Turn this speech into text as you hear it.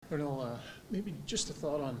Darnell, maybe just a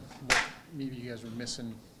thought on what maybe you guys were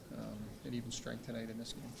missing and even strength tonight in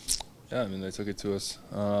this game. Yeah, I mean, they took it to us.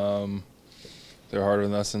 They're harder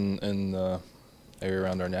than us in the area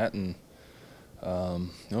around our net, and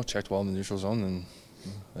checked well in the neutral zone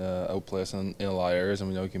and outplay us in a lot of areas, and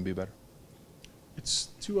we know we can be better. It's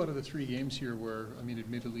 2 out of the 3 games here where, I mean,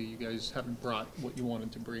 admittedly, you guys haven't brought what you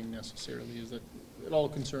wanted to bring necessarily. Is that at all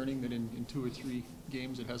concerning that in 2 or 3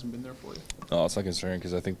 games it hasn't been there for you? No, it's not concerning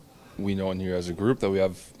because I think we know in here as a group that we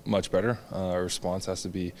have much better. Our response has to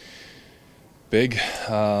be big.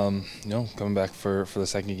 Coming back for the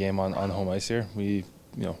second game on home ice here,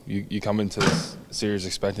 you come into this series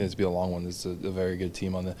expecting it to be a long one. It's a very good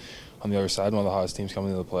team on the other side, one of the hottest teams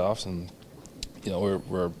coming into the playoffs, and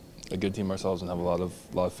we're a good team ourselves and have a lot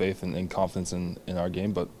of faith and confidence in our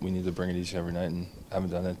game, but we need to bring it each and every night and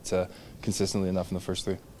haven't done it consistently enough in the first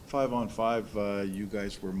 3. 5-on-5, you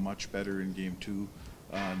guys were much better in Game 2,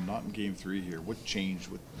 not in Game 3 here. What changed?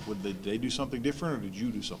 Did they do something different, or did you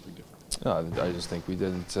do something different? No, I just think we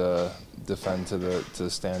didn't defend to the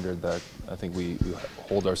standard that I think we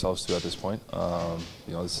hold ourselves to at this point.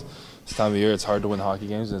 This time of year, it's hard to win hockey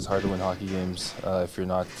games, and it's hard to win hockey games if you're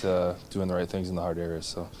not doing the right things in the hard areas.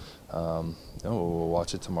 So we'll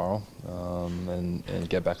watch it tomorrow and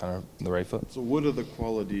get back on the right foot. So what are the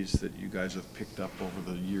qualities that you guys have picked up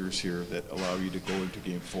over the years here that allow you to go into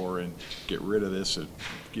Game 4 and get rid of this and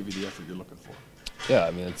give you the effort you're looking for? Yeah,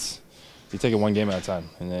 I mean, you take it one game at a time,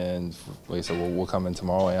 and then, like I said, we'll come in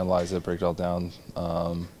tomorrow, analyze it, break it all down,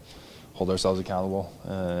 hold ourselves accountable,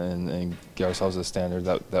 and get ourselves a standard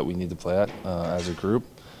that we need to play at as a group.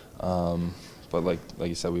 But like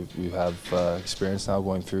you said, we have experience now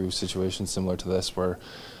going through situations similar to this where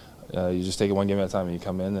you just take it one game at a time, and you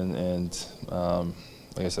come in and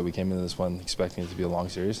like I said, we came into this one expecting it to be a long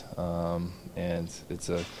series, and it's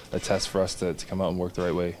a test for us to come out and work the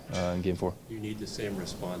right way in Game 4. You need the same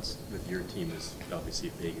response with your team as obviously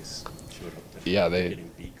Vegas showed up. Yeah,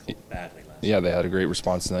 getting beat badly last night. They had a great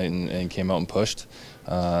response tonight and came out and pushed,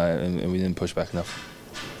 and we didn't push back enough.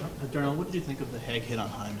 Darnell, what did you think of the Hag hit on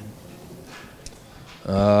Hyman?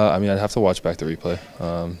 I mean, I'd have to watch back the replay,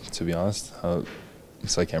 to be honest. So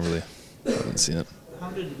I I haven't seen it. How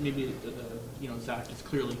did maybe Zach is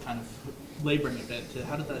clearly kind of laboring a bit.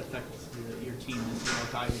 How did that affect your team as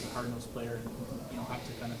a guy who's a hard-nosed player and have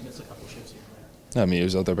to kind of miss a couple shifts here and there? I mean, he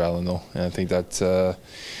was out there battling though, and I think that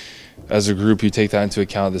as a group, you take that into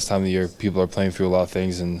account this time of the year. People are playing through a lot of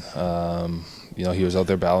things, and he was out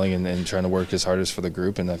there battling and trying to work his hardest for the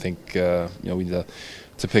group. And I think we need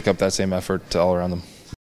to pick up that same effort all around them.